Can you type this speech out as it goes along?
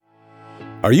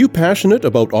Are you passionate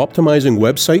about optimizing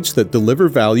websites that deliver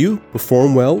value,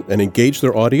 perform well, and engage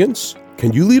their audience?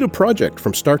 Can you lead a project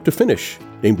from start to finish?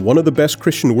 Named one of the best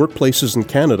Christian workplaces in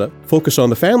Canada, Focus on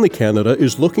the Family Canada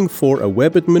is looking for a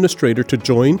web administrator to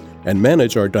join and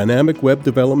manage our dynamic web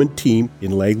development team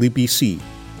in Langley, BC.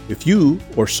 If you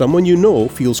or someone you know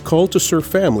feels called to serve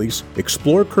families,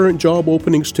 explore current job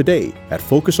openings today at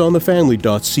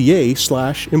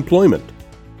focusonthefamily.ca/employment.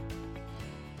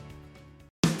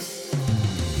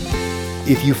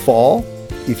 If you fall,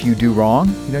 if you do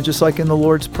wrong, just like in the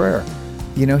Lord's Prayer,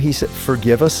 he said,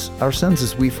 forgive us our sins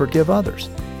as we forgive others.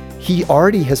 He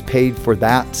already has paid for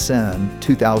that sin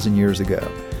 2,000 years ago,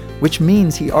 which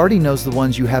means he already knows the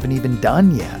ones you haven't even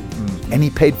done yet. Mm-hmm. And he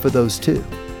paid for those too,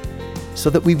 so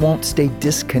that we won't stay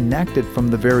disconnected from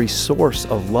the very source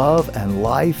of love and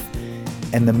life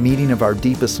and the meeting of our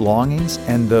deepest longings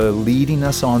and the leading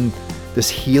us on this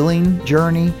healing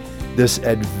journey, this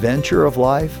adventure of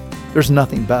life. There's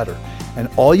nothing better. And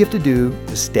all you have to do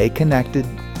is stay connected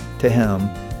to him.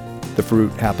 The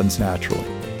fruit happens naturally.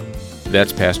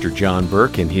 That's Pastor John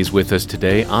Burke, and he's with us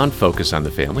today on Focus on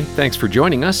the Family. Thanks for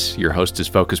joining us. Your host is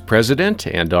Focus President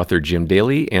and author Jim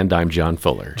Daly, and I'm John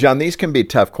Fuller. John, these can be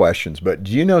tough questions, but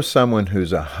do you know someone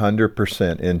who's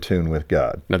 100% in tune with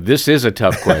God? Now, this is a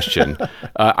tough question.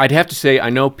 I'd have to say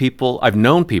I've known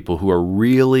people who are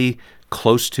really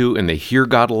close to and they hear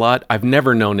God a lot. I've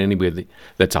never known anybody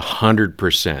that's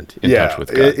 100% in touch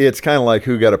with God. It's kind of like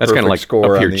who got a perfect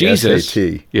score on the Jesus.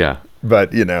 SAT. Yeah.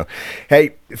 But,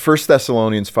 hey, 1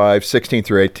 Thessalonians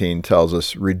 5:16-18 tells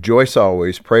us, rejoice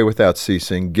always, pray without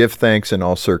ceasing, give thanks in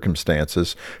all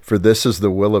circumstances, for this is the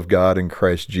will of God in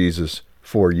Christ Jesus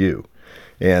for you.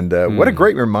 And what a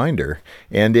great reminder.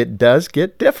 And it does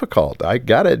get difficult. I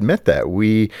got to admit that.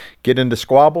 We get into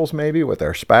squabbles maybe with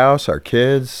our spouse, our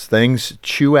kids. Things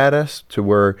chew at us to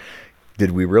where, did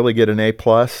we really get an A+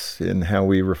 in how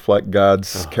we reflect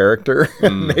God's character?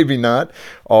 Maybe not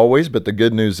always, but the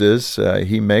good news is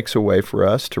he makes a way for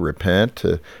us to repent,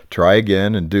 to try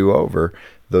again and do over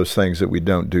those things that we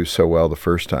don't do so well the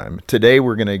first time. Today,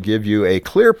 we're going to give you a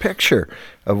clear picture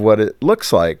of what it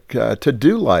looks like to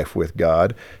do life with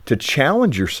God, to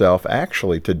challenge yourself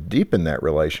actually to deepen that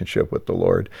relationship with the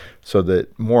Lord so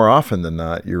that more often than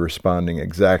not, you're responding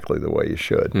exactly the way you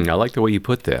should. I like the way you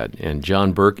put that. And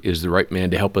John Burke is the right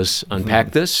man to help us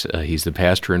unpack this. He's the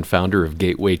pastor and founder of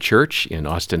Gateway Church in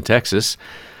Austin, Texas.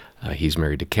 He's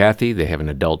married to Kathy. They have an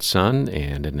adult son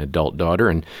and an adult daughter,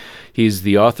 and he's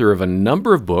the author of a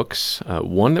number of books.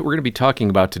 One that we're going to be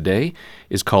talking about today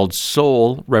is called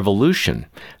Soul Revolution,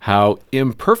 How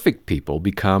Imperfect People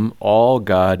Become All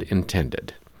God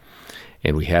Intended.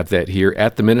 And we have that here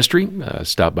at the ministry.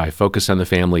 Stop by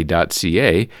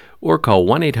focusonthefamily.ca or call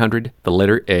 1-800, the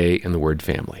letter A in the word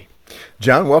family.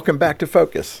 John, welcome back to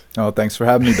Focus. Oh, thanks for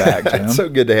having me back, Jim. It's so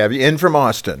good to have you. In from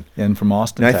Austin.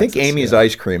 Texas. I think Amy's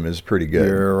ice cream is pretty good.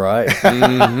 You're right.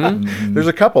 There's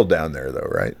a couple down there, though,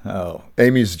 right? Oh.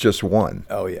 Amy's just one.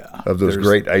 Oh, yeah. Of those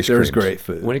great ice creams. There's great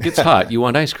food. When it gets hot, you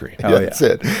want ice cream. Yeah, that's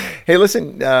it. Hey,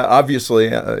 listen, obviously,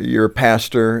 you're a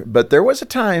pastor, but there was a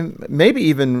time, maybe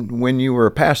even when you were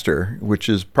a pastor, which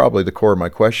is probably the core of my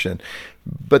question,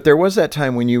 but there was that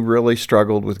time when you really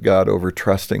struggled with God over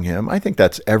trusting him. I think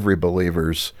that's every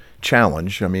believer's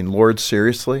challenge. I mean, Lord,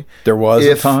 seriously? There was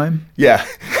a time? Yeah.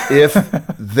 If,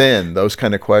 then, those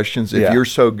kind of questions. If you're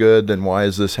so good, then why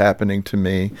is this happening to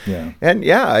me? Yeah. And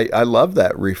I love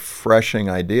that refreshing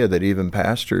idea that even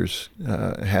pastors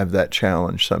have that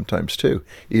challenge sometimes too,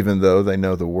 even though they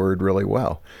know the word really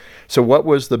well. So what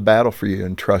was the battle for you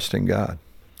in trusting God?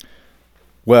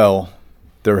 Well,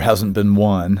 there hasn't been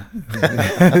one.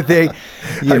 I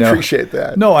appreciate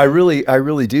that. No, I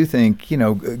really do think,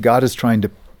 God is trying to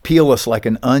peel us like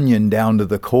an onion down to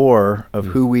the core of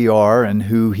who we are and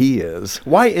who he is.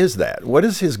 Why is that? What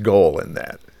is his goal in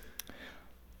that?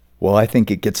 Well, I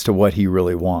think it gets to what he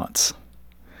really wants.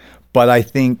 But I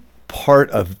think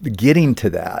part of getting to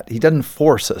that, he doesn't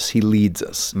force us, he leads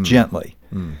us gently.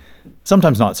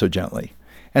 Sometimes not so gently.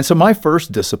 And so my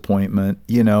first disappointment,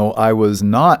 I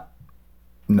wasn't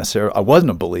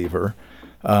a believer.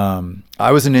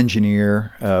 I was an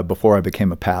engineer before I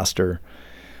became a pastor.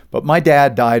 But my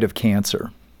dad died of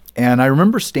cancer. And I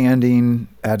remember standing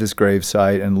at his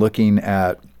gravesite and looking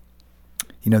at,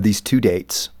 these two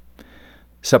dates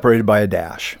separated by a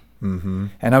dash. Mm-hmm.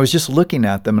 And I was just looking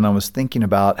at them and I was thinking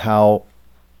about how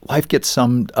life gets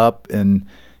summed up in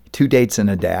two dates and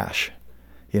a dash.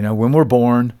 When we're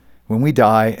born, when we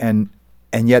die, and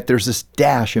yet there's this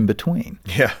dash in between.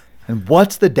 Yeah. And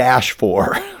what's the dash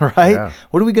for, right? Yeah.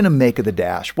 What are we going to make of the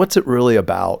dash? What's it really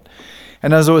about?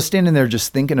 And as I was standing there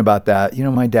just thinking about that,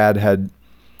 my dad had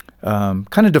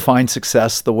kind of define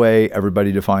success the way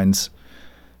everybody defines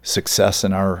success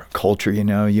in our culture.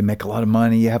 You make a lot of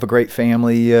money, you have a great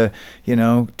family,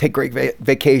 take great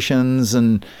vacations,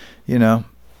 and,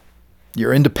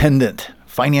 you're independent,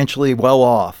 financially well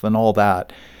off, and all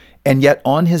that. And yet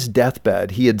on his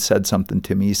deathbed, he had said something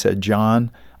to me. He said,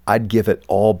 John, I'd give it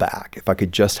all back if I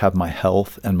could just have my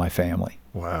health and my family.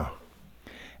 Wow.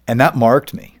 And that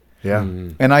marked me. Yeah.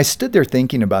 And I stood there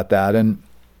thinking about that, and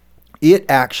it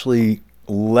actually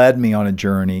led me on a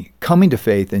journey coming to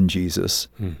faith in Jesus.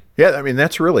 Yeah, I mean,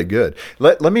 that's really good.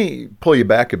 Let me pull you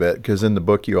back a bit, because in the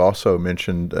book you also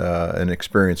mentioned an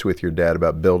experience with your dad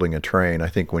about building a train, I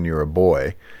think when you were a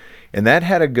boy. And that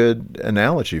had a good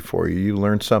analogy for you. You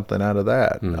learned something out of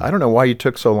that. I don't know why you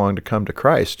took so long to come to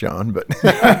Christ, John, but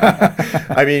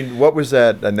I mean, what was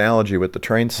that analogy with the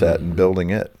train set and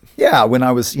building it? Yeah, when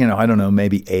I was, I don't know,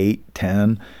 maybe 8,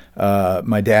 10,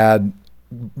 my dad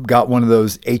got one of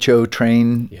those HO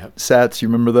train sets. You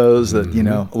remember those, that,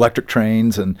 electric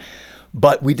trains.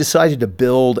 But we decided to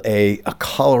build a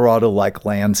Colorado-like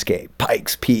landscape,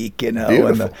 Pikes Peak,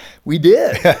 Beautiful. And we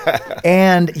did.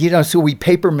 And, so we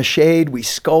paper machéed, we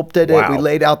sculpted it, we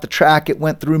laid out the track. It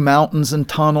went through mountains and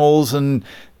tunnels and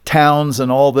towns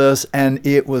and all this. And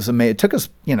it was amazing. It took us,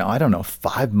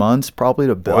 5 months probably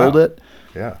to build it.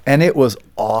 Yeah. And it was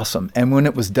awesome. And when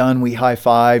it was done, we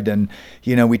high-fived and,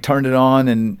 we turned it on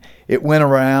and it went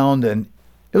around and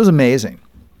it was amazing.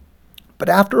 But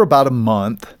after about a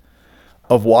month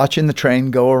of watching the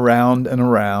train go around and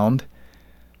around,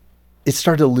 it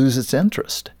started to lose its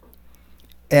interest.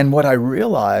 And what I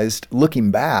realized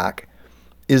looking back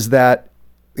is that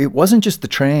it wasn't just the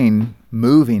train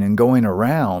moving and going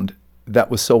around that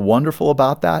was so wonderful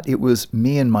about that. It was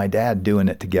me and my dad doing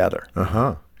it together.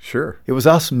 Sure. It was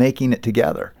us making it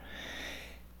together.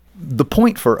 The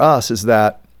point for us is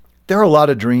that there are a lot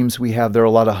of dreams we have. There are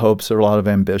a lot of hopes. There are a lot of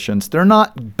ambitions. They're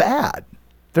not bad.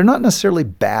 They're not necessarily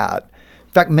bad.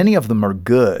 In fact, many of them are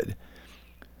good.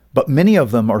 But many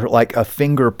of them are like a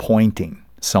finger pointing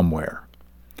somewhere.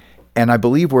 And I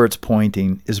believe where it's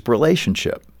pointing is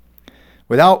relationship.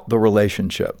 Without the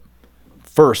relationship,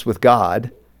 first with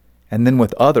God, and then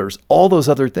with others, all those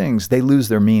other things, they lose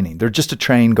their meaning. They're just a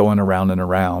train going around and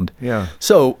around. Yeah.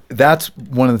 So that's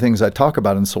one of the things I talk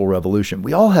about in Soul Revolution.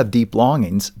 We all have deep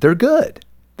longings. They're good.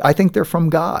 I think they're from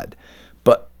God.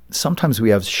 But sometimes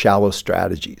we have shallow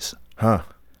strategies.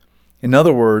 In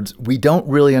other words, we don't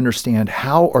really understand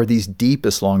how are these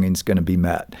deepest longings going to be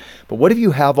met. But what if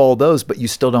you have all those, but you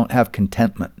still don't have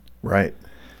contentment? Right.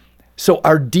 So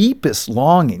our deepest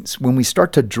longings, when we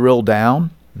start to drill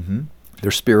down, they're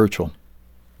spiritual.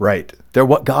 Right. They're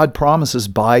what God promises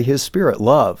by his Spirit: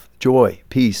 love, joy,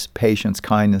 peace, patience,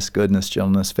 kindness, goodness,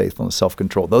 gentleness, faithfulness,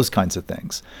 self-control, those kinds of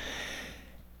things.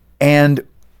 And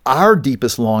our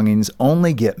deepest longings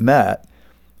only get met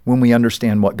when we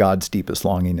understand what God's deepest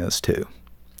longing is too.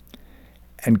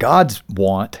 And God's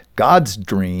want, God's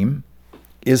dream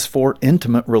is for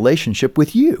intimate relationship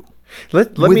with you.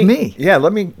 Let with me. Yeah,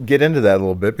 let me get into that a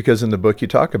little bit, because in the book you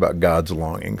talk about God's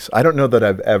longings. I don't know that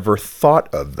I've ever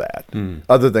thought of that,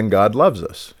 other than God loves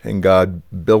us and God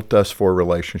built us for a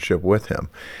relationship with him.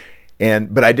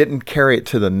 But I didn't carry it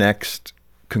to the next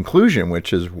conclusion,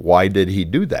 which is, why did he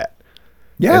do that?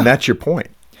 Yeah. And that's your point.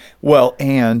 Well,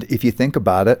 and if you think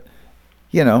about it,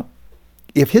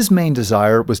 if his main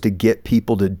desire was to get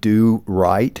people to do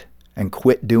right and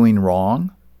quit doing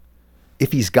wrong,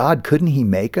 if he's God, couldn't he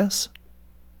make us?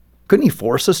 Couldn't he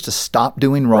force us to stop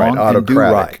doing wrong and do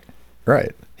right?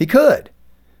 Right. He could.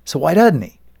 So why doesn't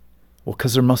he? Well,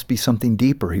 because there must be something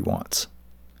deeper he wants.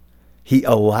 He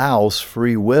allows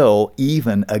free will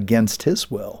even against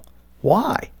his will.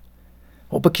 Why?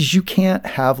 Well, because you can't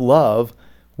have love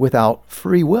without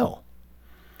free will.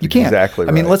 You can't. Exactly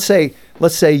right. I mean, let's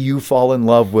say you fall in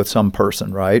love with some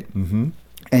person, right?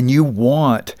 And you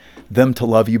want them to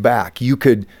love you back. You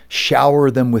could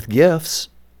shower them with gifts,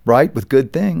 right? With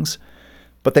good things.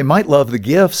 But they might love the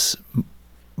gifts,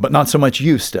 but not so much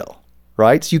you still,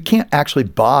 right? So you can't actually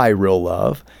buy real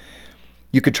love.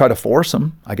 You could try to force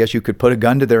them. I guess you could put a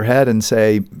gun to their head and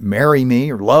say, marry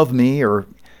me or love me,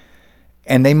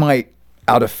 and they might,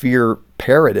 out of fear,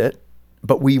 parrot it.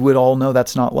 But we would all know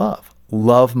that's not love.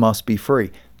 Love must be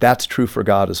free. That's true for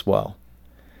God as well.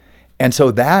 And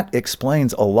so that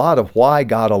explains a lot of why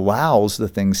God allows the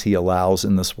things he allows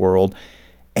in this world,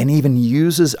 and even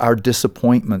uses our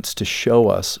disappointments to show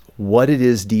us what it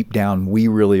is deep down we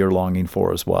really are longing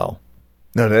for as well.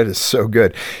 No, that is so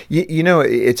good.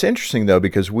 It's interesting, though,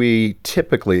 because we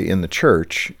typically in the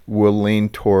church will lean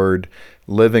toward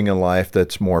living a life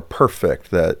that's more perfect,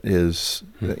 that is,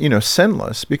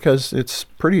 sinless, because it's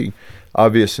pretty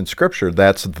obvious in Scripture.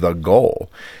 That's the goal.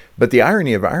 But the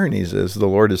irony of ironies is the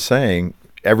Lord is saying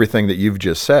everything that you've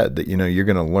just said, that, you're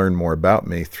going to learn more about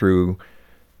me through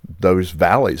those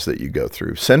valleys that you go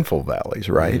through, sinful valleys,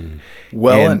 right?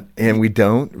 Well, and we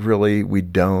don't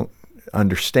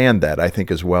understand that, I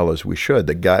think, as well as we should.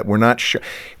 That God, we're not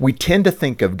we tend to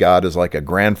think of God as like a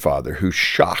grandfather who's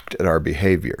shocked at our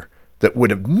behavior, that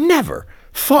would have never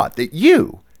thought that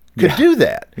you could do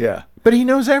that. Yeah. But he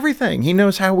knows everything. He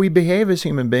knows how we behave as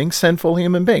human beings, sinful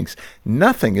human beings.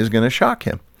 Nothing is going to shock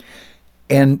him.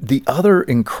 And the other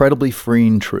incredibly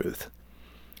freeing truth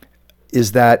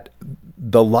is that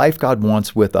the life God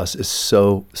wants with us is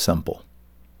so simple.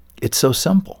 It's so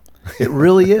simple. It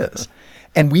really is.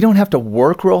 And we don't have to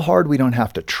work real hard. We don't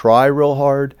have to try real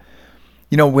hard.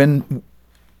 When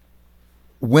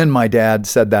my dad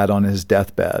said that on his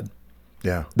deathbed,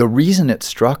 the reason it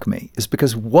struck me is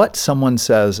because what someone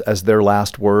says as their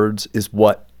last words is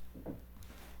what,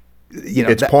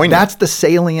 it's poignant. That's the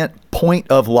salient point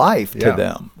of life to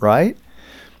them, right?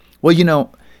 Well,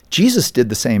 Jesus did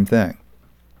the same thing.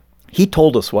 He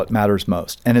told us what matters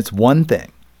most, and it's one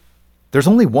thing. There's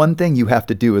only one thing you have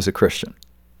to do as a Christian.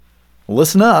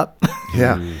 Listen up.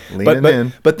 Lean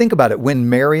in. But think about it. When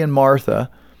Mary and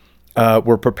Martha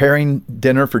were preparing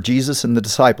dinner for Jesus and the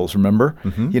disciples, remember?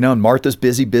 And Martha's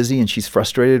busy, and she's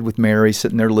frustrated with Mary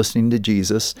sitting there listening to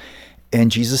Jesus. And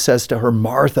Jesus says to her,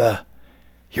 Martha,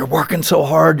 you're working so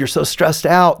hard. You're so stressed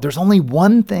out. There's only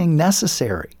one thing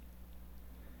necessary.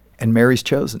 And Mary's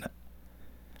chosen it.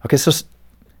 Okay, so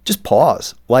just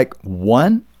pause. Like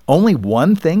only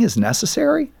one thing is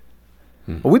necessary?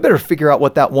 Well, we better figure out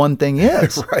what that one thing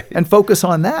is right. and focus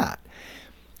on that.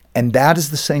 And that is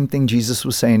the same thing Jesus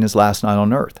was saying his last night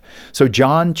on earth. So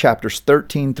John chapters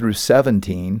 13 through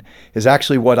 17 is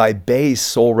actually what I base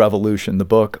Soul Revolution, the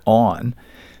book, on,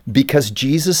 because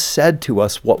Jesus said to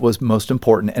us what was most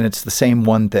important, and it's the same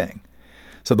one thing.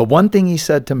 So the one thing he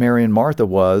said to Mary and Martha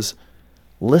was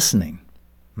listening.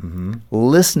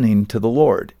 Listening to the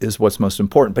Lord is what's most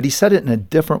important. But he said it in a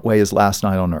different way his last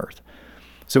night on earth.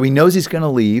 So he knows he's going to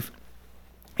leave.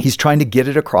 He's trying to get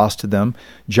it across to them.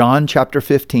 John chapter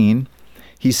 15,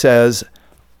 he says,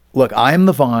 look, I am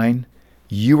the vine,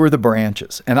 you are the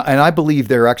branches. And I believe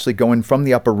they're actually going from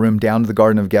the upper room down to the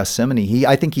Garden of Gethsemane.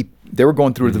 I think they were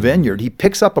going through the vineyard. He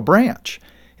picks up a branch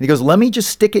and he goes, let me just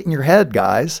stick it in your head,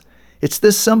 guys. It's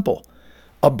this simple.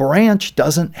 A branch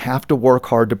doesn't have to work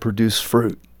hard to produce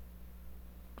fruit.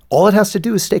 All it has to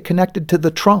do is stay connected to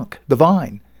the trunk, the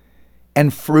vine,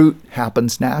 and fruit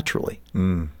happens naturally.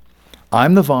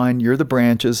 I'm the vine, you're the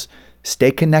branches. Stay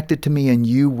connected to me and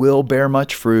you will bear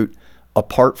much fruit.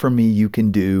 Apart from me, you can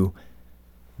do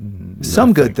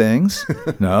some good things.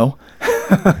 No.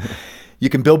 You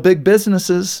can build big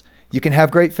businesses. You can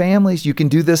have great families. You can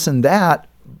do this and that,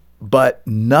 but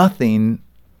nothing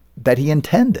that he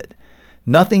intended.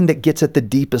 Nothing that gets at the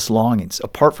deepest longings.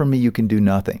 Apart from me, you can do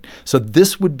nothing. So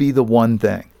this would be the one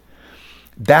thing.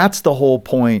 That's the whole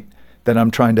point that I'm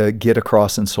trying to get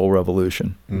across in Soul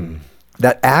Revolution.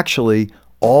 That actually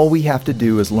all we have to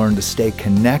do is learn to stay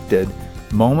connected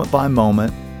moment by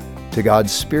moment to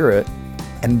God's Spirit,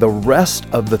 and the rest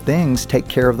of the things take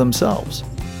care of themselves.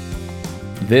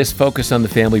 This Focus on the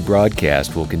Family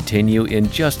broadcast will continue in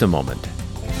just a moment.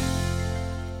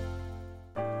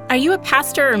 Are you a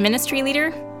pastor or ministry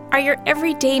leader? Are your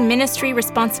everyday ministry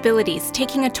responsibilities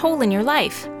taking a toll in your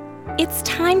life? It's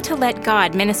time to let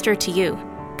God minister to you.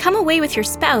 Come away with your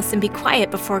spouse and be quiet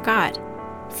before God.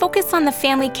 Focus on the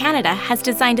Family Canada has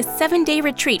designed a 7-day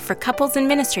retreat for couples in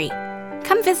ministry.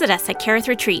 Come visit us at Carith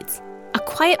Retreats, a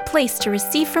quiet place to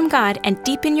receive from God and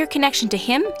deepen your connection to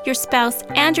Him, your spouse,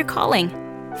 and your calling.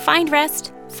 Find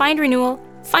rest, find renewal,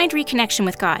 find reconnection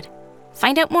with God.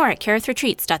 Find out more at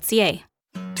carithretreats.ca.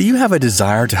 Do you have a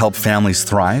desire to help families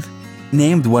thrive?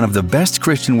 Named one of the best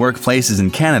Christian workplaces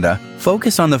in Canada,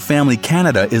 Focus on the Family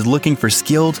Canada is looking for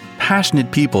skilled,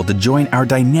 passionate people to join our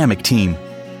dynamic team.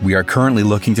 We are currently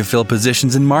looking to fill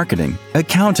positions in marketing,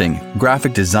 accounting,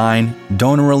 graphic design,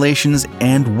 donor relations,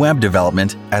 and web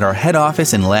development at our head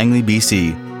office in Langley,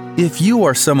 BC. If you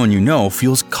or someone you know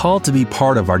feels called to be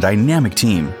part of our dynamic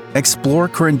team, explore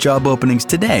current job openings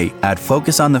today at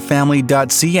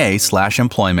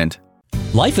focusonthefamily.ca/employment.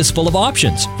 Life is full of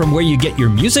options, from where you get your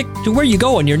music to where you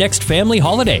go on your next family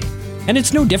holiday. And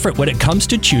it's no different when it comes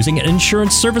to choosing an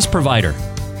insurance service provider.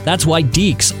 That's why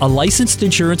Deeks, a licensed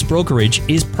insurance brokerage,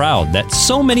 is proud that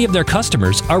so many of their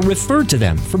customers are referred to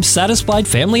them from satisfied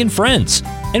family and friends.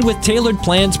 And with tailored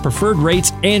plans, preferred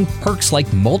rates, and perks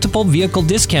like multiple vehicle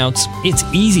discounts, it's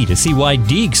easy to see why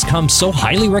Deeks comes so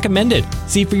highly recommended.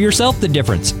 See for yourself the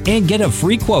difference and get a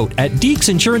free quote at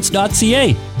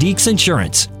deeksinsurance.ca. Deeks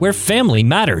Insurance, where family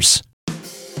matters.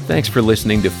 Thanks for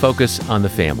listening to Focus on the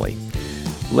Family.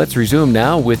 Let's resume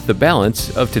now with the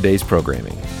balance of today's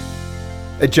programming.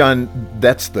 John,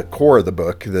 that's the core of the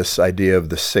book, this idea of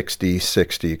the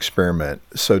 60-60 experiment.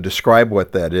 So describe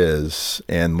what that is,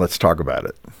 and let's talk about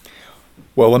it.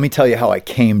 Well, let me tell you how I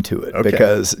came to it,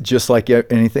 because just like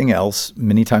anything else,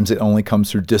 many times it only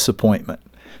comes through disappointment.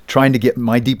 Trying to get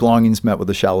my deep longings met with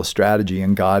a shallow strategy,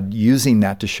 and God using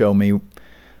that to show me,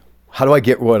 how do I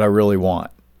get what I really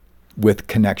want with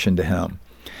connection to Him?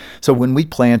 So when we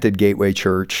planted Gateway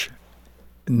Church,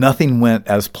 nothing went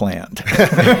as planned.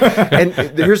 And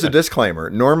here's a disclaimer.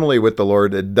 Normally with the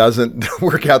Lord, it doesn't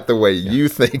work out the way you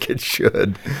think it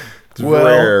should. It's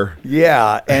rare.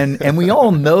 Yeah, and we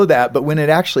all know that, but when it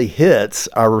actually hits,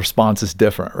 our response is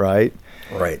different, right?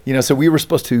 Right. So we were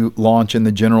supposed to launch in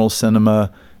the General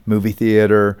Cinema movie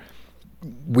theater.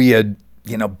 We had,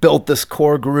 built this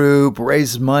core group,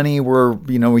 raised money.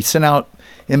 We sent out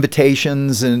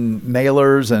invitations and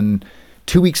mailers, and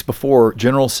 2 weeks before,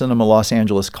 General Cinema Los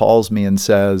Angeles calls me and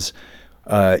says,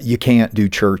 you can't do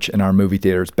church in our movie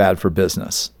theater. It's bad for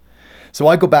business. So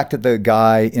I go back to the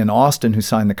guy in Austin who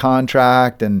signed the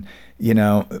contract, and, he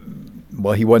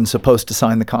wasn't supposed to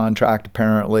sign the contract,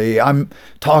 apparently. I'm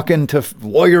talking to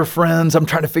lawyer friends. I'm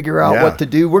trying to figure out what to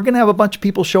do. We're going to have a bunch of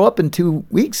people show up in 2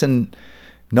 weeks, and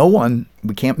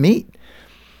we can't meet.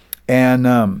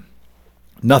 And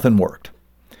nothing worked.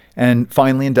 And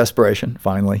finally, in desperation,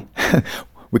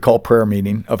 we call prayer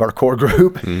meeting of our core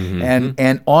group. Mm-hmm.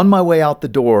 And on my way out the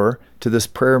door to this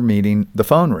prayer meeting, the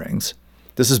phone rings.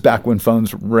 This is back when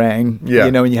phones rang,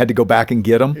 and you had to go back and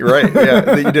get them. Right,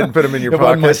 yeah. You didn't put them in your pocket.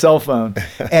 On my cell phone.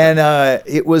 And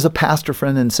it was a pastor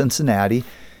friend in Cincinnati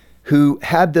who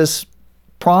had this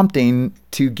prompting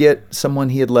to get someone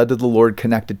he had led to the Lord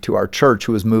connected to our church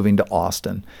who was moving to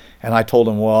Austin. And I told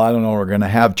him, well, I don't know, we're going to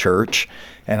have church.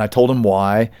 And I told him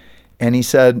why. And he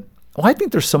said, well, I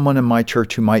think there's someone in my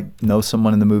church who might know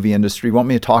someone in the movie industry. You want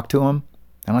me to talk to him?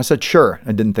 And I said, sure.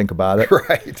 I didn't think about it.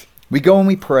 Right. We go and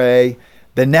we pray.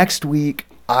 The next week,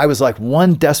 I was like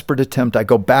one desperate attempt. I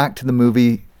go back to the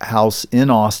movie house in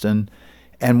Austin.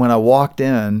 And when I walked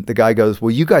in, the guy goes,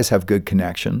 well, you guys have good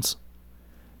connections.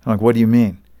 I'm like, what do you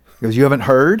mean? He goes, you haven't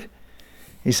heard?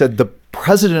 He said, the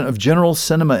president of General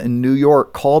Cinema in New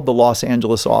York called the Los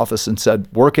Angeles office and said,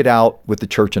 work it out with the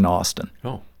church in Austin.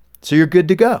 Oh. So you're good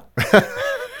to go.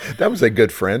 That was a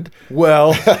good friend.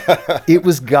 Well, it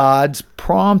was God's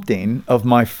prompting of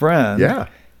my friend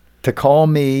to call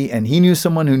me, and he knew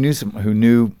someone who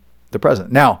knew the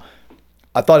president. Now,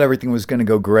 I thought everything was going to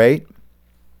go great.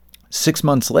 6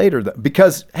 months later,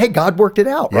 because, hey, God worked it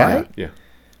out, right? Yeah.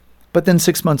 But then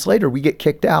 6 months later, we get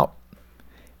kicked out.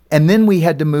 And then we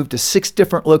had to move to 6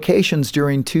 different locations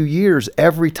during 2 years.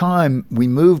 Every time we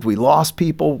moved, we lost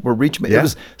people, we're reaching. It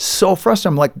was so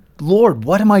frustrating. I'm like, Lord,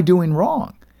 what am I doing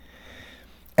wrong?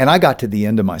 And I got to the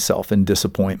end of myself in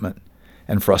disappointment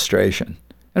and frustration.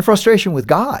 And frustration with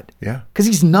God. Yeah. Because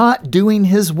He's not doing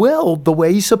His will the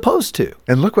way He's supposed to.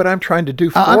 And look what I'm trying to do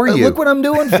for you. Look what I'm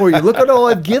doing for you. Look at all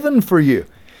I've given for you.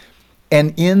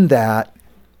 And in that,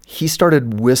 He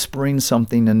started whispering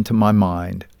something into my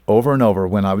mind over and over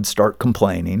when I would start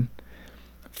complaining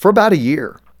for about a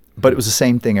year. But it was the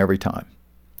same thing every time.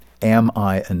 Am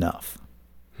I enough?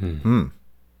 Am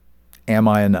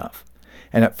I enough?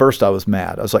 And at first I was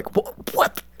mad. I was like,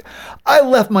 what? I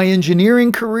left my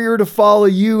engineering career to follow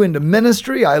you into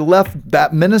ministry. I left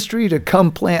that ministry to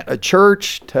come plant a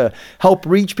church to help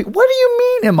reach people. What do you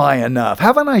mean, am I enough?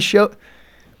 Haven't I showed?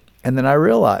 And then I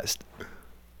realized,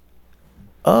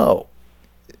 oh,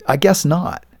 I guess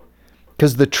not.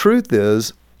 Because the truth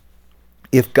is,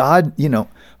 if God,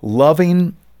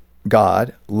 loving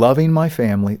God, loving my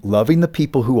family, loving the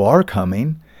people who are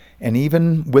coming, and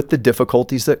even with the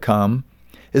difficulties that come,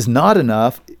 is not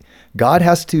enough, God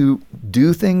has to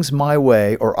do things my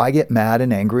way, or I get mad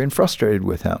and angry and frustrated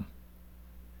with Him.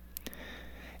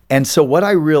 And so what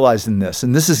I realized in this,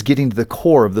 and this is getting to the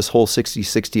core of this whole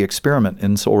 60-60 experiment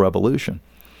in Soul Revolution,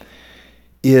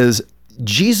 is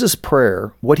Jesus'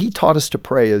 prayer. What He taught us to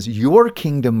pray is, your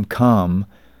kingdom come,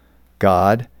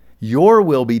 God, your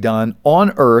will be done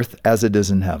on earth as it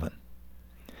is in heaven.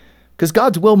 Because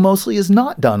God's will mostly is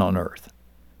not done on earth.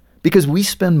 Because we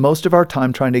spend most of our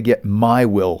time trying to get my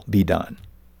will be done.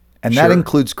 And that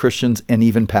includes Christians and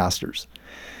even pastors.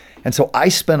 And so I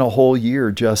spent a whole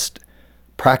year just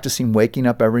practicing waking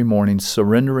up every morning,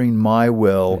 surrendering my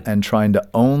will, and trying to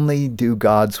only do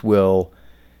God's will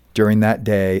during that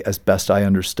day as best I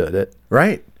understood it.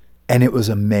 Right. And it was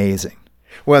amazing.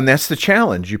 Well, and that's the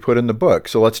challenge you put in the book.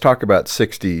 So let's talk about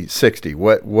 60-60.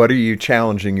 What are you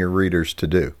challenging your readers to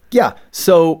do? Yeah.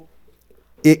 So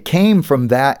it came from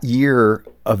that year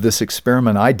of this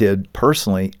experiment I did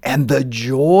personally, and the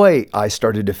joy I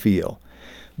started to feel,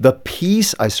 the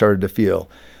peace I started to feel,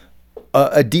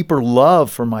 a deeper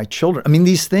love for my children. I mean,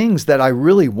 these things that I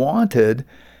really wanted,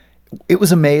 it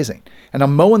was amazing. And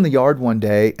I'm mowing the yard one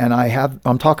day, and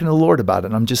I'm talking to the Lord about it.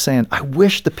 And I'm just saying, I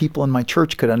wish the people in my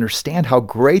church could understand how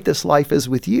great this life is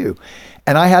with you.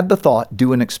 And I had the thought,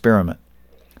 do an experiment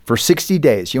for 60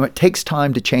 days. It takes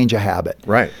time to change a habit.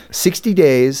 Right. 60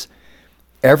 days,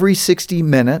 every 60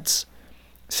 minutes,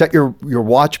 set your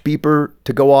watch beeper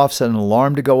to go off, set an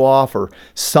alarm to go off, or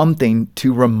something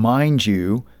to remind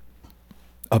you,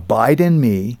 abide in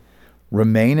me,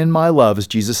 remain in my love, as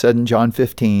Jesus said in John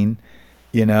 15,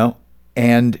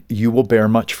 and you will bear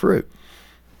much fruit.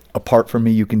 Apart from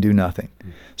me, you can do nothing.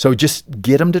 So just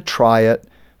get them to try it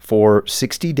for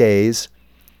 60 days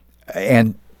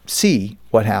and see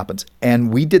what happens.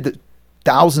 And we did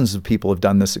thousands of people have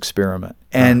done this experiment,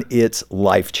 and it's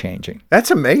life-changing. That's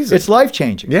amazing. It's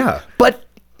life-changing. Yeah. But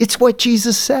it's what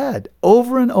Jesus said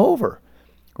over and over,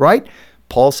 right?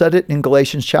 Paul said it in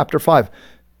Galatians chapter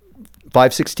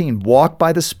 5:16, walk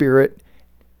by the Spirit,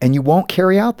 and you won't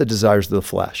carry out the desires of the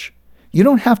flesh. You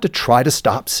don't have to try to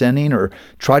stop sinning or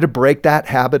try to break that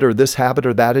habit or this habit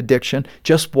or that addiction.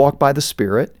 Just walk by the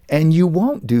Spirit, and you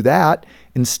won't do that.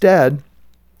 Instead,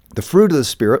 the fruit of the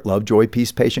Spirit, love, joy,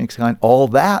 peace, patience, kind, all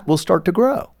that will start to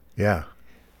grow. Yeah.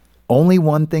 Only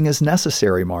one thing is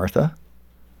necessary, Martha.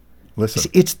 Listen.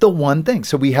 It's the one thing.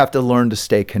 So we have to learn to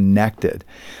stay connected.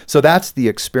 So that's the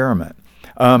experiment.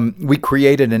 We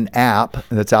created an app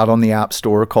that's out on the App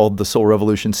Store called the Soul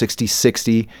Revolution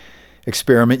 60-60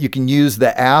 experiment. You can use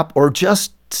the app or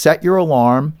just set your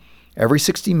alarm every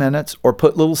 60 minutes or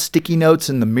put little sticky notes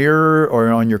in the mirror or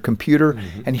on your computer.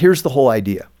 Mm-hmm. And here's the whole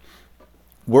idea.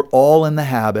 We're all in the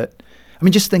habit. I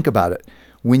mean, just think about it.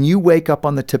 When you wake up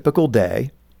on the typical day,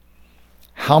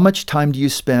 how much time do you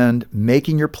spend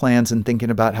making your plans and thinking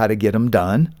about how to get them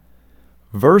done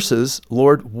versus,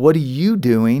 Lord, what are you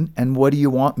doing and what do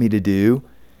you want me to do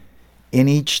in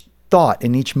each thought,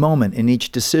 in each moment, in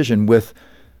each decision with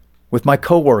my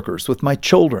coworkers, with my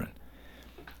children?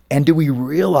 And do we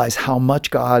realize how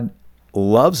much God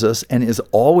loves us and is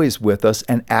always with us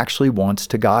and actually wants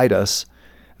to guide us?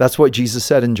 That's what Jesus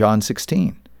said in John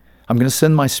 16. I'm going to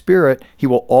send my Spirit. He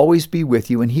will always be with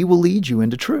you, and he will lead you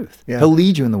into truth. Yeah. He'll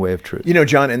lead you in the way of truth.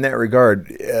 John, in that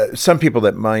regard, some people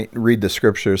that might read the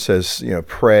scripture says,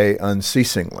 pray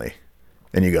unceasingly.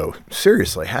 And you go,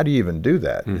 seriously, how do you even do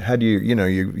that? How do you,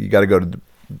 you got to go to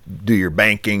do your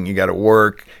banking, you got to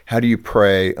work. How do you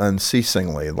pray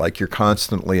unceasingly? Like you're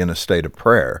constantly in a state of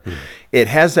prayer. It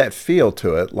has that feel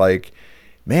to it, like,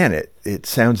 man, it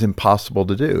sounds impossible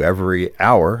to do every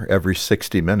hour, every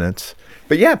 60 minutes.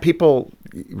 But yeah, people,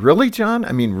 really, John?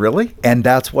 I mean, really? And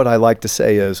that's what I like to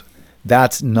say is,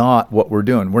 that's not what we're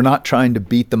doing. We're not trying to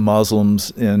beat the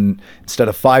Muslims instead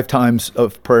of 5 times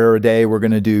of prayer a day, we're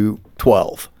going to do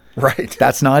 12. Right.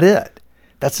 That's not it.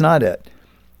 That's not it.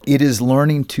 It is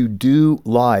learning to do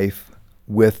life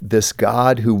with this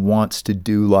God who wants to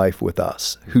do life with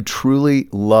us, who truly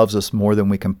loves us more than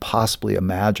we can possibly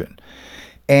imagine.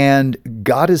 And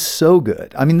God is so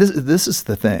good. I mean, this is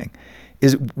the thing,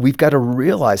 is we've got to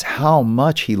realize how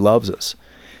much he loves us.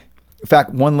 In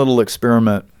fact, one little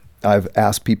experiment I've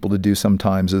asked people to do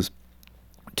sometimes is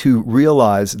to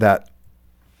realize that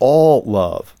all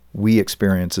love we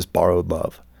experience is borrowed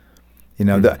love.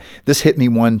 This hit me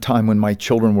one time when my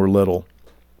children were little.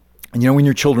 And when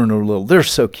your children are little, they're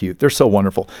so cute. They're so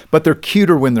wonderful. But they're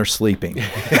cuter when they're sleeping.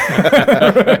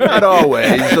 Not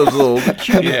always. Those little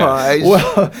cutie pies.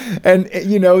 Well, and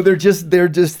they're just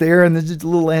there, and there's just a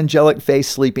little angelic face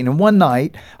sleeping. And one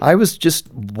night, I was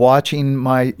just watching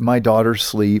my daughter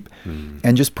sleep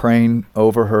and just praying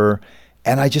over her.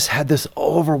 And I just had this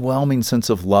overwhelming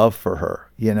sense of love for her,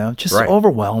 just right.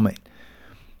 Overwhelming.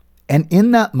 And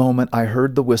in that moment, I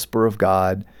heard the whisper of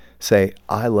God say,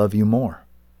 I love you more.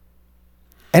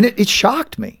 And it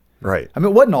shocked me. Right. I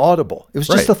mean, it wasn't audible. It was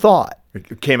just a thought.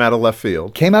 It came out of left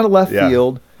field.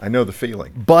 Field. I know the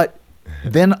feeling. But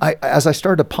then as I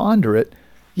started to ponder it,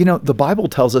 the Bible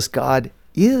tells us God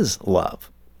is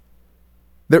love.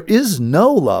 There is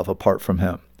no love apart from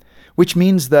him, which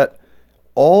means that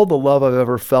all the love I've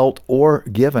ever felt or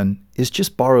given is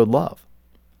just borrowed love.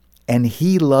 and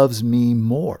he loves me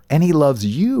more, and he loves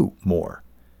you more.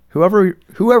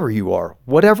 Whoever you are,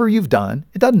 whatever you've done,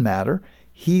 it doesn't matter.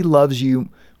 He loves you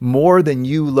more than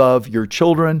you love your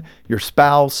children, your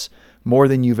spouse, more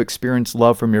than you've experienced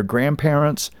love from your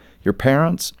grandparents, your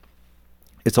parents.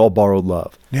 It's all borrowed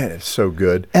love. Yeah, it's so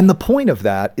good. And the point of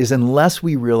that is, unless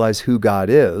we realize who God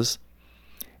is,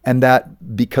 and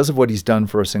that because of what he's done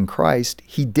for us in Christ,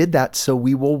 he did that so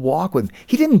we will walk with him.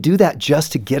 He didn't do that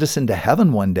just to get us into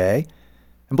heaven one day.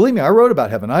 And believe me, I wrote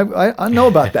about heaven. I know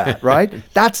about that, right?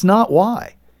 That's not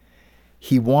why.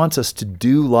 He wants us to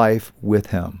do life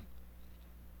with him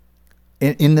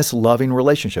in this loving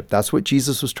relationship. That's what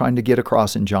Jesus was trying to get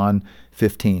across in John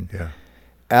 15. Yeah.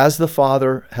 As the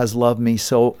Father has loved me,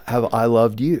 so have I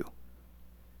loved you.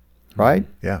 Right?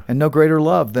 Yeah. And no greater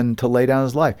love than to lay down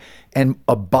his life. And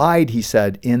abide, he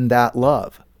said, in that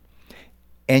love.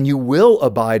 And you will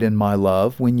abide in my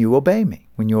love when you obey me,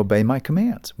 when you obey my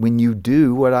commands, when you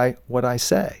do what I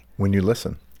say. When you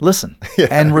listen. Listen Yeah,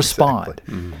 and respond.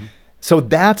 Exactly. Mm-hmm. So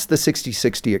that's the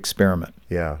 60-60 experiment.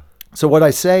 Yeah. So what I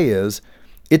say is,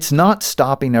 it's not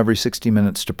stopping every 60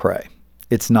 minutes to pray.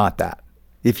 It's not that.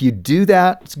 If you do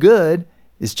that, it's good.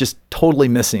 It's just totally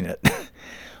missing it.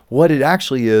 What it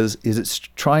actually is it's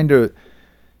trying to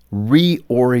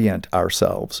reorient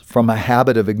ourselves from a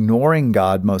habit of ignoring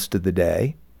God most of the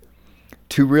day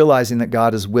to realizing that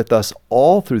God is with us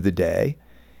all through the day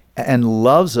and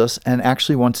loves us and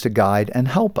actually wants to guide and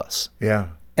help us. Yeah.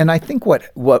 And I think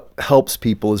what helps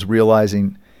people is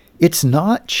realizing it's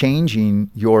not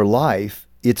changing your life,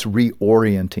 it's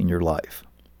reorienting your life.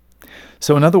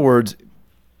 So in other words,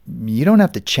 you don't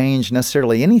have to change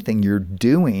necessarily anything you're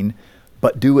doing,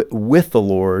 but do it with the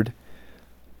Lord.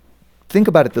 Think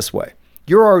about it this way.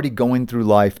 You're already going through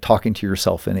life talking to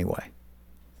yourself anyway.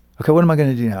 Okay, what am I going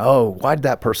to do now? Oh, why did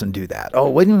that person do that? Oh,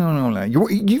 wait, no.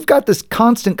 You've got this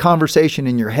constant conversation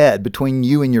in your head between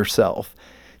you and yourself.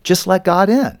 Just let God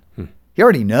in. He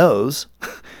already knows.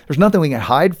 There's nothing we can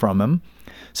hide from him.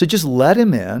 So just let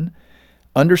him in.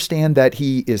 Understand that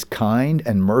he is kind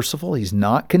and merciful. He's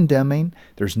not condemning.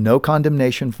 There's no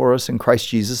condemnation for us in Christ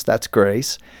Jesus. That's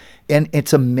grace. And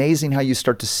it's amazing how you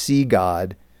start to see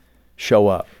God show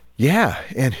up. Yeah,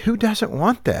 and who doesn't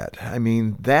want that? I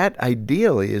mean, that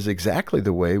ideally is exactly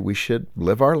the way we should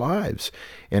live our lives.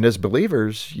 And as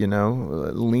believers,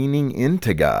 leaning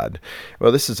into God.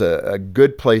 Well, this is a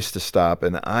good place to stop,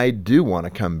 and I do want to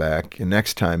come back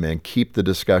next time and keep the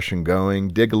discussion going,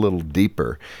 dig a little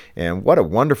deeper. And what a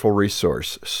wonderful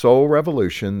resource, Soul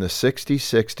Revolution, the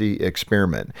 60-60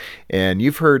 experiment. And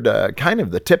you've heard kind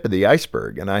of the tip of the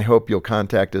iceberg, and I hope you'll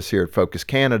contact us here at Focus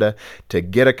Canada to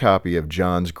get a copy of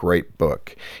John's great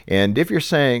book. And if you're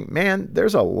saying, man,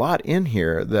 there's a lot in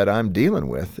here that I'm dealing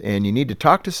with, and you need to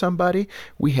talk to somebody,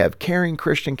 we have caring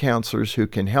Christian counselors who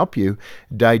can help you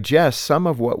digest some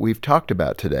of what we've talked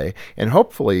about today and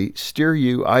hopefully steer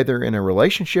you either in a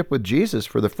relationship with Jesus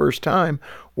for the first time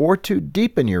or to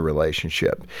deepen your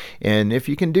relationship. And if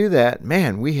you can do that,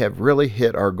 man, we have really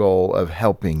hit our goal of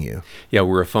helping you. Yeah,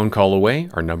 we're a phone call away.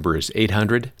 Our number is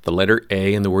 800, the letter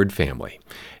A and the word family,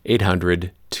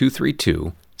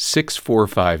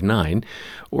 800-232-6459,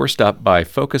 or stop by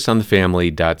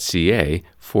focusonthefamily.ca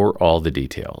for all the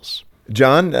details.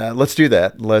 John, let's do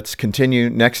that. Let's continue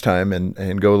next time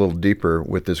and go a little deeper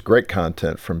with this great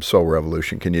content from Soul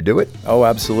Revolution. Can you do it? Oh,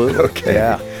 absolutely. Okay.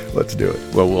 Yeah. Let's do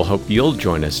it. Well, we'll hope you'll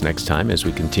join us next time as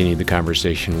we continue the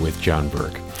conversation with John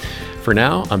Burke. For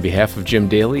now, on behalf of Jim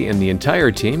Daly and the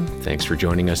entire team, thanks for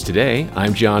joining us today.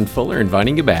 I'm John Fuller,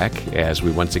 inviting you back as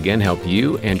we once again help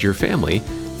you and your family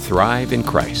thrive in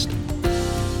Christ.